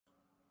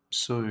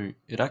So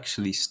it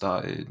actually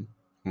started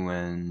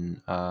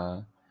when,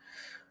 I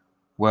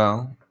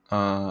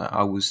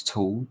was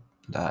told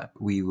that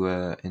we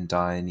were in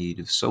dire need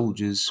of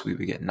soldiers. We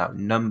were getting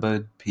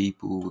outnumbered,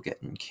 people were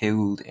getting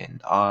killed,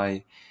 and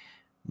I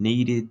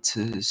needed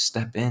to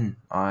step in.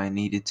 I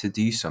needed to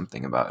do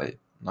something about it.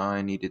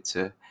 I needed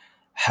to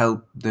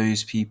help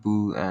those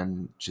people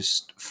and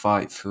just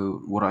fight for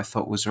what I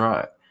thought was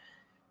right.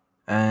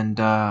 And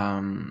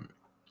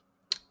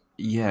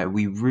yeah,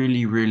 we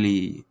really,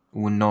 really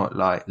were not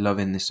like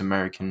loving this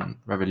American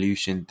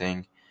Revolution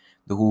thing,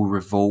 the whole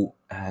revolt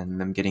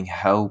and them getting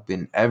help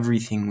and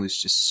everything was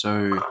just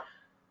so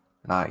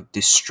like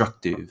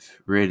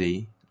destructive,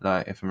 really.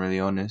 Like, if I'm really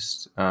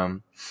honest,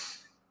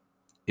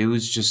 it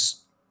was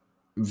just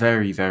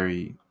very,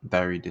 very,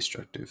 very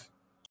destructive.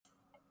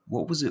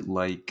 What was it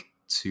like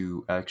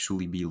to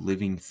actually be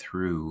living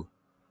through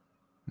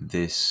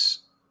this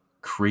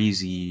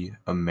crazy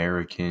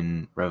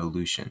American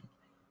Revolution,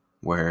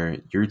 where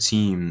your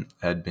team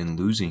had been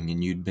losing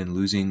and you'd been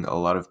losing a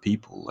lot of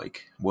people?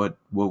 Like, what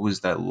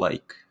was that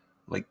like?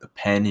 Like the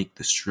panic,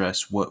 the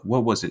stress, what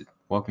was it?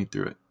 Walk me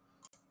through it.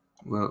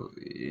 Well,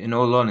 in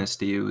all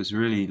honesty, it was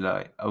really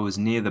like I was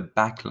near the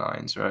back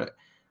lines, right?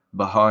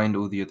 Behind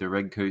all the other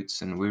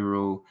redcoats, and we were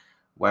all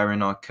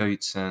wearing our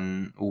coats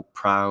and all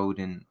proud,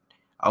 and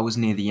I was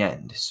near the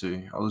end,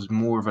 so I was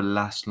more of a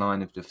last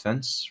line of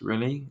defense,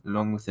 really,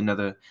 along with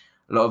a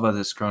lot of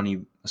other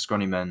scrawny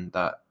men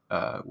that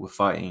were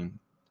fighting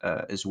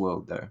as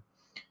well, though.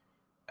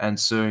 And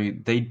so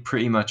they'd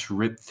pretty much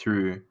ripped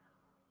through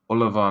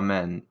all of our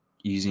men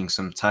using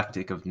some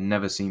tactic I've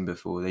never seen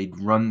before. They'd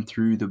run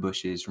through the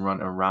bushes,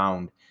 run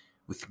around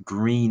with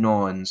green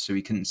on so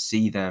we couldn't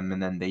see them,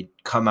 and then they'd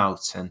come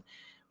out and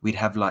we'd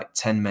have like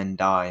 10 men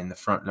die in the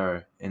front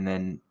row. And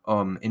then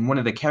in one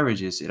of the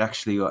carriages, it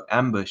actually got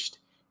ambushed,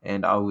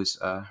 and I was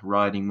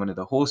riding one of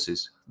the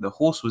horses. The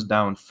horse was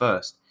down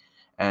first,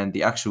 and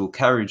the actual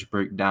carriage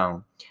broke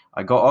down.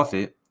 I got off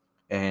it,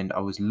 and I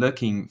was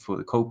looking for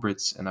the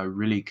culprits, and I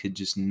really could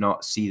just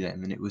not see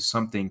them. And it was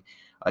something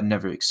I'd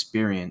never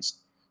experienced.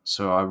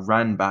 So I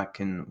ran back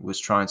and was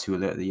trying to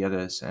alert the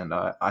others, and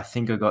I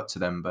think I got to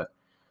them, but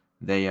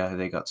they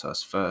got to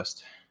us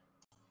first.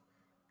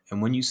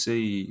 And when you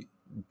say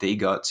they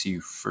got to you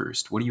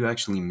first, what do you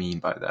actually mean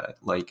by that?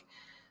 Like,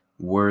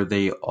 were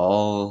they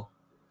all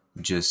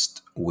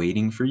just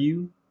waiting for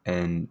you?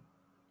 And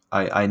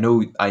I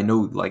know,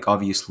 like,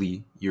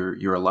 obviously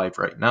you're alive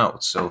right now.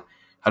 So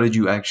how did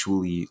you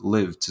actually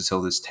live to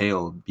tell this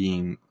tale,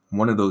 being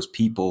one of those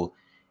people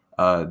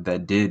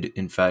that did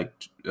in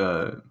fact,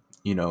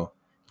 you know,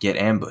 get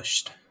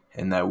ambushed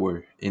and that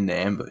were in the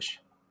ambush?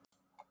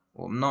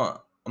 Well,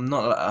 I'm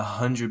not like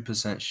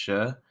 100%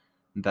 sure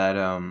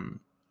that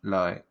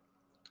like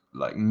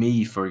like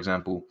me, for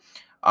example,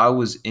 I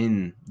was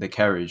in the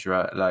carriage,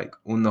 right? Like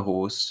on the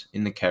horse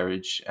in the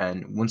carriage,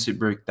 and once it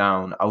broke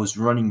down, I was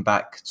running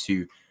back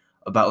to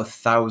about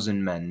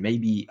 1,000 men,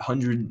 maybe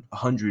hundreds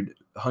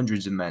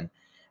of men,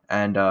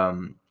 and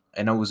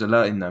I was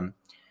alerting them,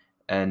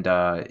 and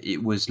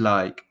it was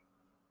like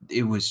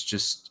it was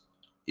just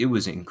it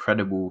was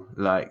incredible,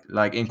 like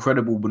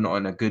incredible, but not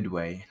in a good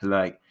way.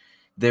 Like,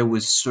 there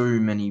was so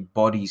many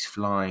bodies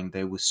flying,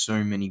 there was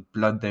so many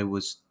blood, there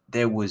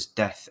was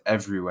death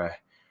everywhere.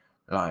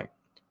 Like,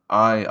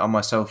 I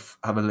myself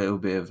have a little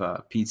bit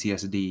of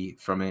PTSD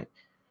from it.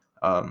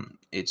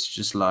 It's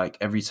just like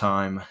every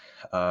time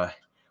uh,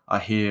 I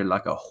hear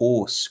like a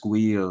horse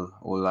squeal,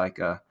 or like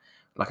a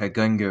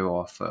gun go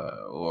off,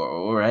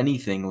 or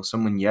anything, or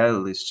someone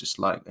yell, it's just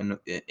like an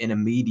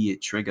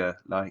immediate trigger.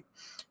 Like,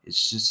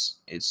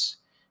 it's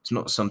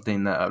not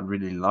something that I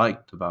really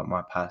liked about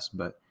my past,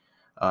 but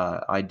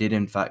I did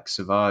in fact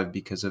survive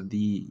because of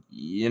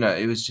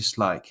it was just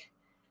like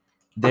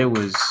there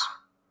was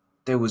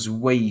there was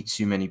way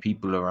too many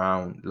people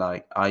around.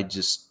 Like, I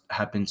just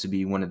happened to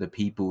be one of the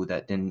people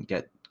that didn't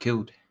get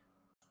killed.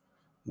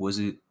 Was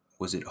it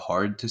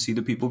hard to see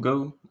the people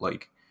go?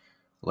 Like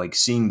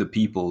seeing the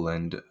people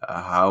and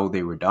how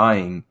they were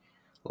dying.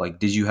 Like,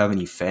 did you have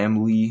any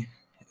family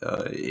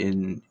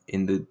in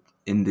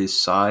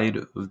this side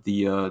of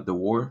the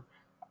war?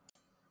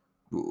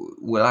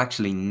 Well,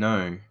 actually,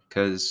 no,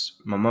 because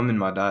my mum and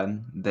my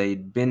dad,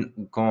 they'd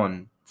been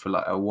gone for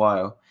like a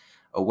while,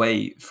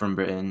 away from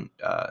Britain.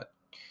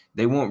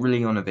 They weren't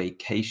really on a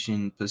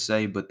vacation per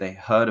se, but they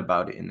heard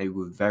about it and they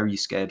were very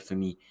scared for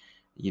me.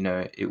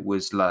 It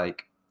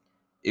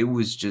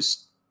was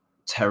just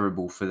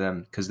terrible for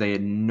them because they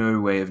had no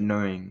way of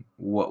knowing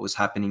what was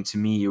happening to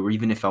me, or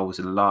even if I was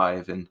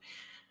alive. And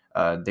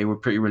they were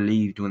pretty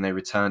relieved when they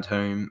returned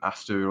home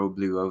after it all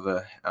blew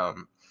over.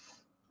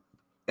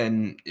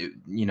 And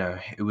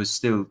it was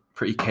still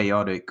pretty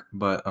chaotic,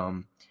 but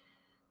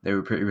they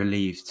were pretty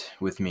relieved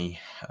with me.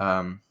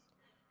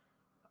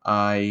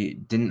 I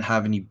didn't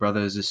have any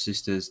brothers or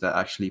sisters that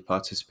actually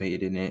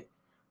participated in it,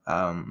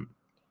 um,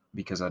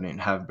 because I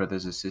didn't have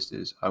brothers or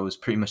sisters. I was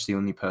pretty much the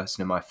only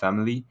person in my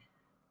family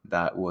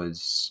that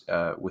was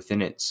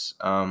within it.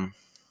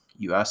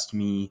 You asked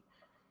me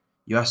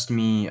you asked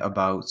me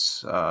about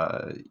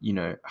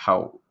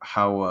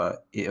how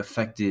it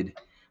affected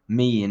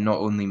me and not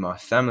only my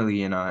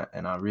family, and I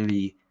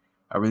really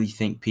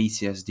think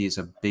PTSD is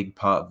a big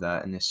part of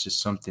that, and it's just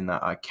something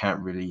that I can't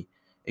really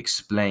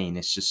explain.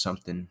 It's just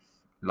something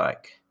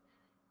like,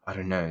 I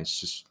don't know.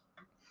 It's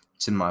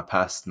in my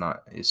past,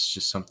 not it's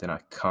just something I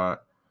can't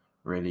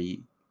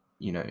really,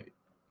 you know.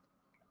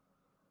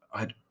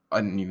 I I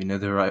don't even know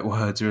the right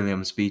words. Really,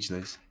 I'm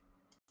speechless.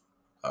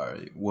 All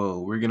right.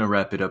 Well, we're gonna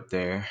wrap it up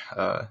there.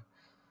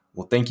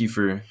 Well, thank you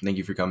for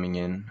coming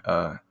in,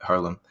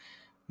 Harlem.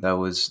 That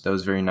was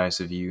very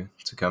nice of you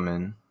to come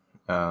in,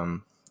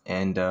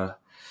 and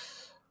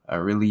I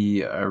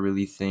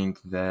really think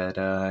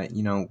that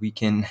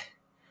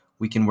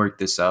we can work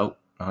this out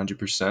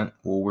 100%.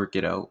 We'll work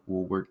it out.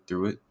 We'll work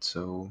through it.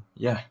 So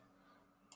yeah,